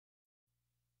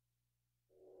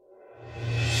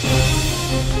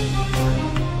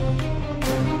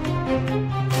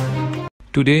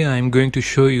Today I am going to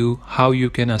show you how you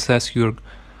can access your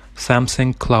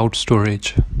Samsung cloud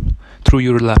storage through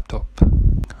your laptop.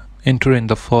 Enter in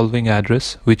the following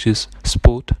address, which is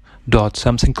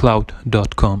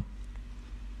support.samsungcloud.com.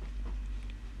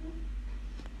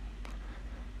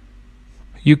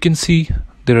 You can see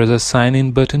there is a sign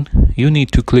in button. You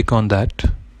need to click on that.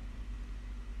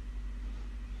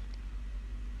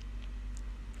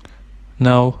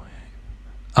 Now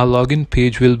a login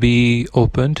page will be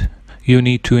opened. You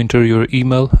need to enter your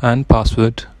email and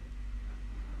password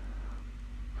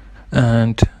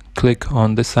and click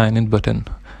on the sign in button.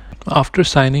 After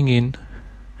signing in,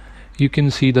 you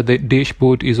can see that the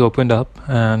dashboard is opened up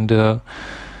and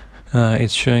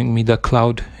it's showing me the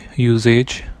cloud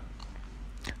usage.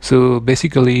 So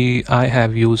basically I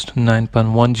have used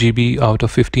 9.1 GB out of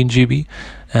 15 GB,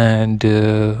 and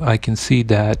I can see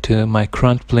that my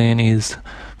current plan is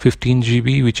 15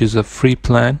 GB, which is a free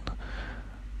plan.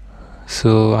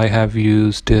 So I have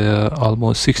used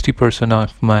almost 60%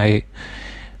 of my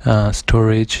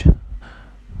storage.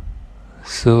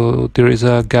 So there is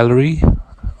a gallery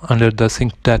under the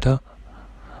sync data,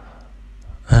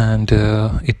 and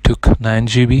it took 9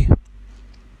 GB.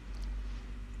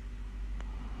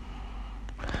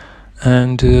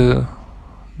 And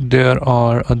there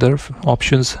are other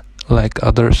options like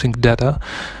other sync data,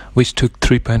 which took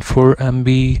 3.4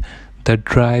 MB. That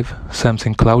drive,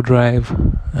 Samsung Cloud Drive,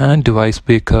 and device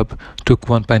backup took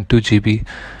 1.2 GB.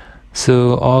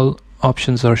 So all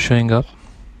options are showing up.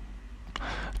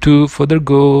 To further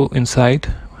go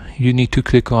inside, you need to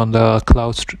click on the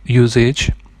cloud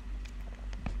usage,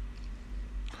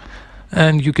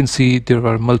 and you can see there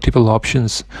are multiple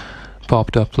options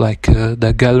popped up, like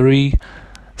the gallery,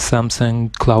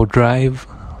 Samsung Cloud Drive,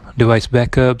 device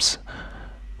backups,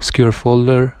 secure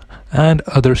folder, and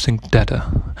other sync data.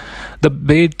 The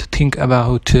bad thing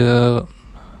about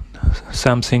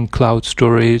Samsung cloud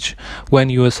storage, when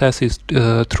you access it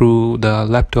through the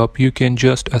laptop, you can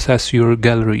just access your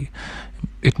gallery.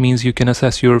 It means you can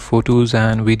access your photos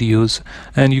and videos,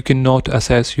 and you cannot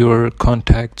access your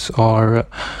contacts or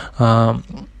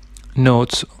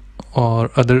notes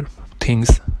or other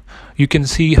things. You can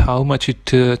see how much it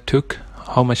took,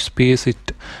 how much space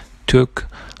it took,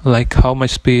 like how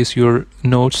much space your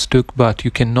notes took, but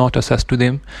you cannot access to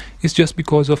them. It's just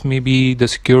because of maybe the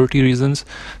security reasons.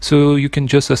 So you can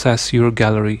just access your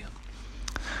gallery,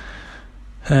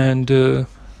 and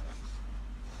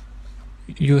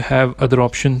you have other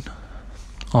option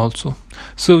also.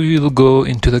 So you will go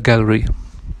into the gallery,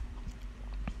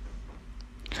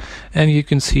 and you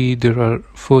can see there are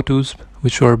photos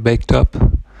which are backed up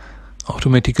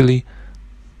automatically.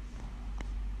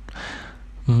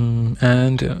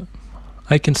 And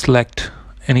I can select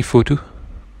any photo,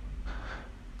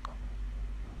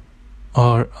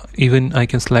 or even I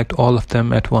can select all of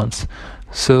them at once.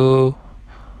 So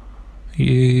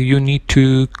you need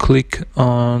to click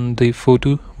on the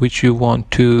photo which you want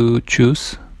to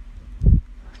choose.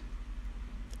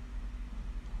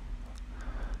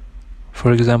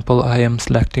 For example, I am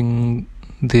selecting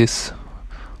this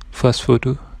first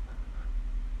photo,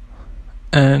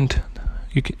 and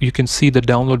you can see the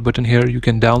download button here. You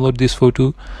can download this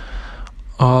photo,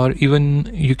 or even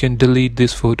you can delete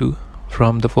this photo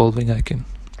from the following icon.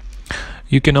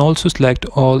 You can also select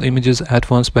all images at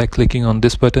once by clicking on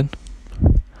this button.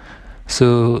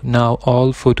 So now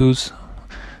all photos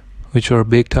which are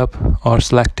backed up are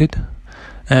selected,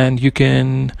 and you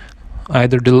can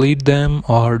either delete them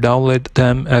or download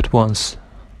them at once.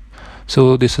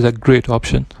 So this is a great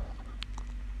option.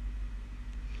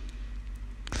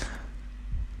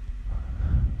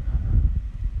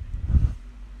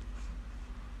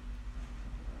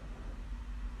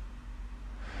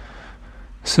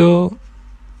 So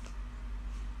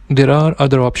there are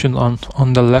other options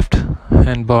on the left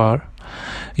hand bar.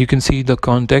 You can see the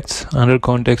contacts. Under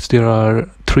contacts there are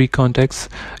 3 contacts.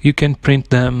 You can print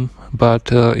them,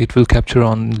 but it will capture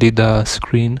only the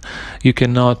screen. You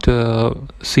cannot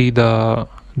see the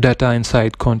data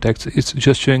inside contacts. It's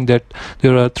just showing that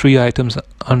there are 3 items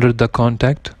under the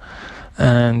contact,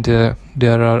 and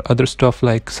there are other stuff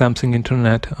like Samsung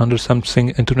Internet. Under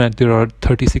Samsung Internet there are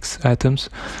 36 items,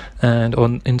 and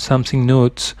in Samsung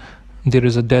Notes there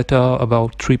is a data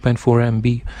about 3.4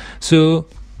 MB. So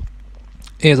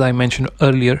as I mentioned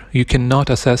earlier, you cannot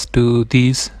access to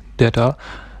these data.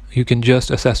 You can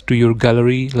just access to your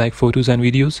gallery like photos and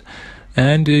videos,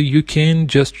 and you can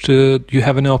just you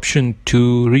have an option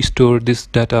to restore this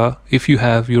data if you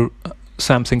have your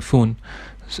Samsung phone.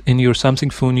 In your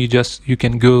Samsung phone, you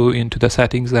can go into the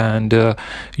settings and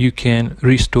you can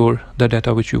restore the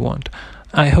data which you want.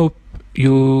 I hope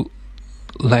you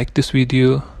like this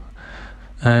video.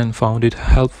 and found it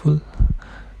helpful.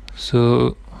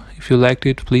 So if you liked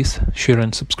it, please share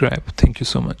and subscribe. Thank you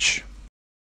so much.